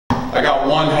I got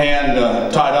one hand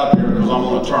tied up here because I'm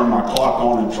going to turn my clock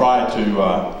on and try to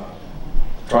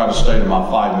stay to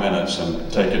my 5 minutes and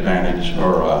take advantage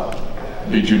or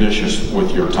be judicious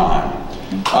with your time.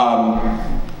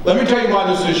 Let me tell you why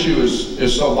this issue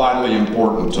is so vitally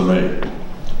important to me.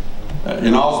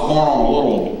 You know, I was born on a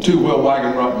little two-wheel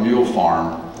wagon rut mule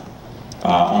farm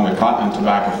on the cotton and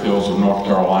tobacco fields of North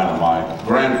Carolina. My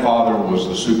grandfather was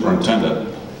the superintendent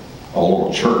of a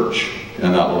little church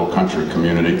in that little country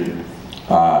community.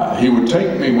 He would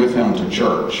take me with him to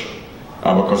church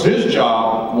because his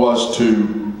job was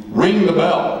to ring the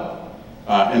bell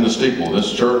in the steeple.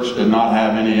 This church did not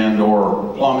have any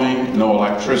indoor plumbing, no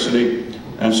electricity,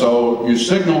 and so you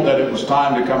signaled that it was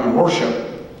time to come and worship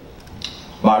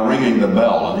by ringing the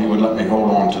bell, and he would let me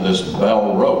hold on to this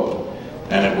bell rope,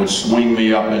 and it would swing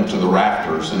me up into the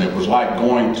rafters, and it was like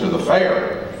going to the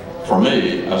fair for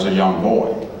me as a young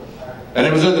boy. And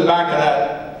it was in the back of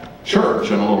that church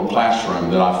in a little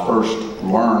classroom that I first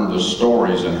learned the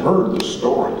stories and heard the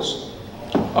stories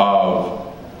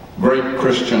of great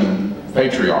Christian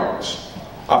patriarchs.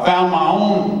 I found my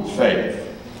own faith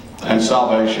and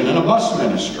salvation in a bus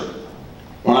ministry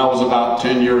when I was about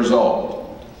 10 years old.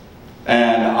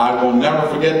 And I will never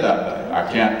forget that day.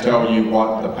 I can't tell you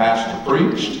what the pastor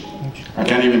preached. I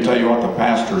can't even tell you what the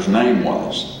pastor's name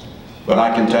was. But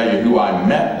I can tell you who I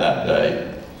met that day.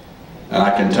 And I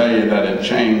can tell you that it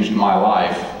changed my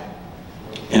life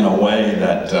in a way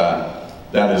that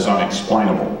is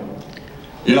unexplainable.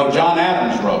 You know, John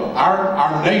Adams wrote,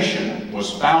 our nation was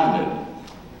founded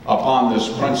upon this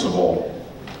principle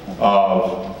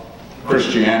of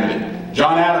Christianity.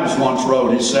 John Adams once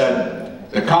wrote, he said,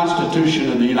 "The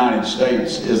Constitution of the United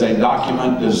States is a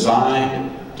document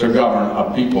designed to govern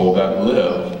a people that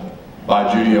live by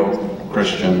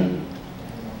Judeo-Christian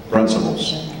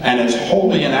principles, and it's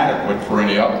wholly inadequate for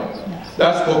any other."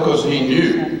 That's because he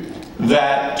knew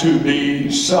that to be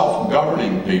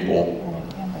self-governing people,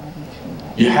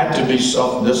 you had to be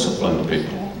self-disciplined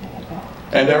people.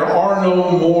 And there are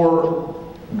no more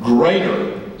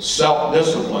greater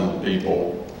self-disciplined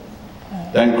people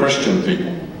than Christian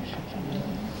people.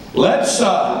 Let's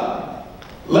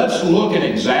look and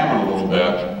examine a little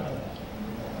bit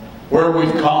where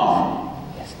we've come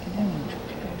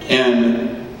in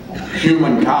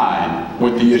humankind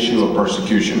with the issue of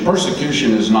persecution.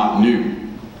 Persecution is not new.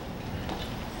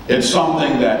 It's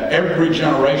something that every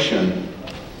generation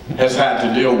has had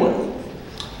to deal with.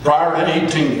 Prior to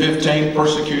 1815,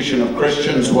 persecution of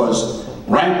Christians was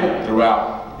rampant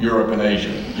throughout Europe and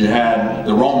Asia. You had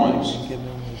the Romans,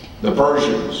 the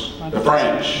Persians, the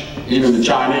French, even the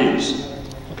Chinese.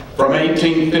 From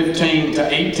 1815 to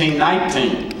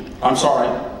 1819, I'm sorry,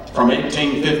 from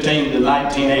 1815 to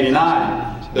 1989,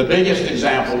 the biggest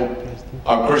example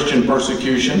of Christian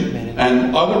persecution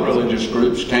and other religious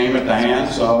groups came at the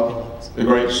hands of the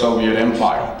great Soviet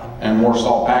Empire and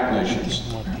Warsaw Pact nations.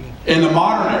 In the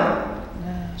modern era,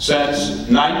 since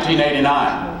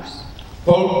 1989,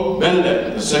 Pope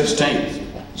Benedict XVI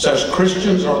says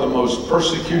Christians are the most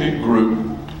persecuted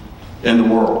group in the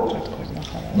world.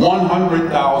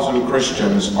 100,000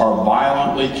 Christians are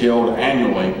violently killed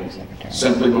annually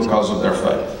simply because of their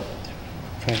faith.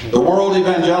 The World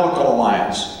Evangelical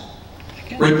Alliance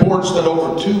reports that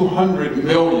over 200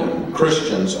 million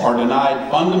Christians are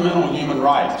denied fundamental human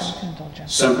rights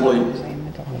simply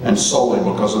and solely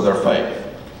because of their faith.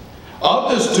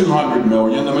 Of this 200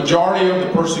 million, the majority of the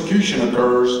persecution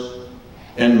occurs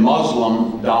in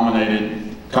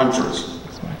Muslim-dominated countries.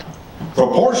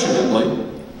 Proportionately,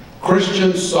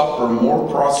 Christians suffer more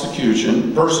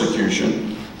persecution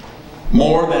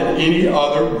more than any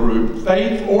other group,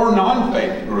 faith or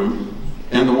non-faith group,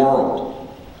 in the world.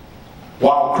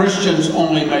 While Christians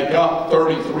only make up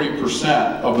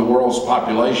 33% of the world's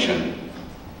population,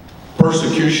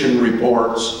 persecution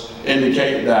reports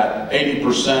indicate that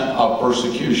 80% of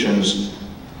persecutions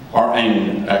are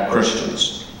aimed at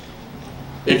Christians.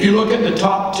 If you look at the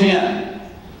top 10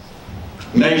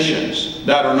 nations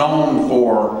that are known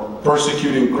for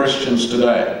persecuting Christians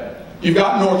today, you've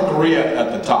got North Korea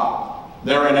at the top.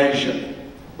 They're in Asia.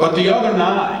 But the other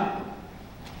 9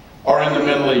 are in the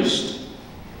Middle East.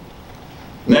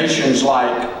 Nations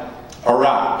like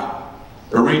Iraq,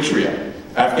 Eritrea,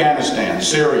 Afghanistan,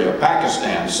 Syria,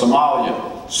 Pakistan,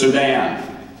 Somalia, Sudan,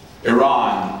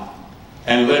 Iran,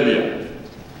 and Libya.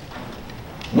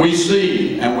 We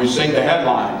see and we sing the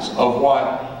headlines of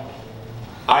what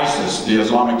ISIS, the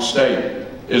Islamic State,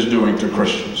 is doing to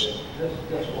Christians.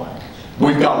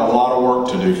 We've got a lot of work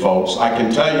to do, folks. I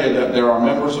can tell you that there are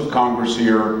members of Congress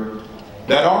here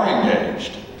that are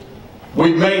engaged.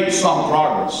 We've made some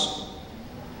progress.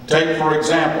 Take, for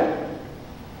example,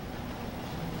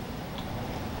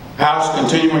 House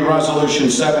Continuing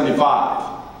Resolution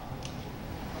 75,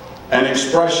 an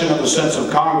expression of the sense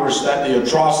of Congress that the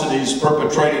atrocities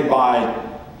perpetrated by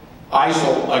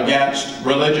ISIL against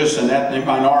religious and ethnic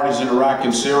minorities in Iraq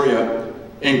and Syria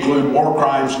include war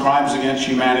crimes, crimes against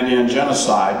humanity, and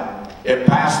genocide. It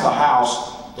passed the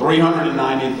House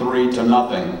 393 to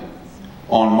nothing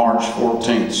on March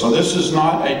 14th. So this is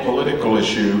not a political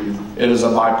issue, it is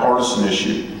a bipartisan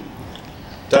issue.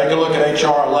 Take a look at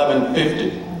H.R.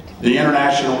 1150, the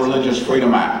International Religious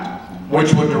Freedom Act,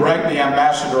 which would direct the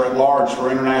Ambassador at Large for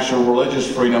International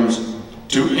Religious Freedoms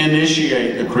to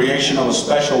initiate the creation of a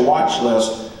special watch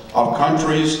list of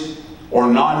countries or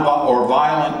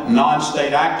violent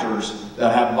non-state actors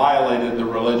that have violated the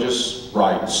religious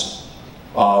rights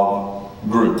of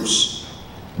groups.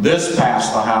 This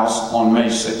passed the House on May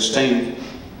 16th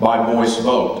by voice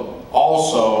vote.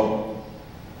 Also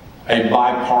a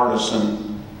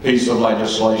bipartisan piece of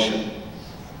legislation.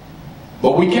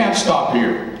 But we can't stop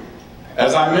here.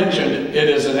 As I mentioned, it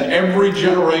is an every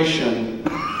generation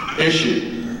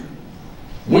issue.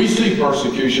 We see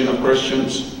persecution of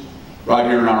Christians right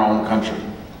here in our own country.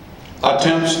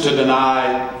 Attempts to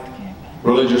deny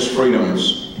religious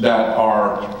freedoms that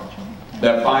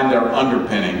find their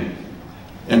underpinning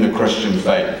in the Christian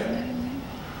faith.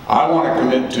 I want to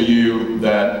commit to you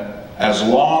that as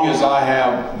long as I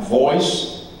have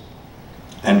voice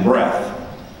and breath,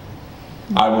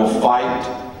 I will fight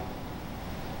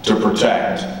to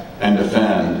protect and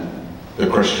defend the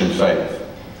Christian faith.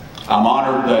 I'm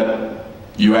honored that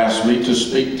you asked me to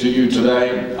speak to you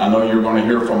today. I know you're going to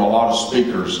hear from a lot of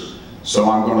speakers, so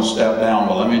I'm going to step down,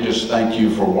 but let me just thank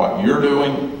you for what you're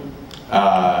doing.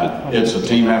 It's a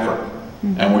team effort,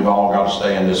 and we've all got to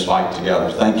stay in this fight together.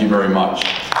 Thank you very much.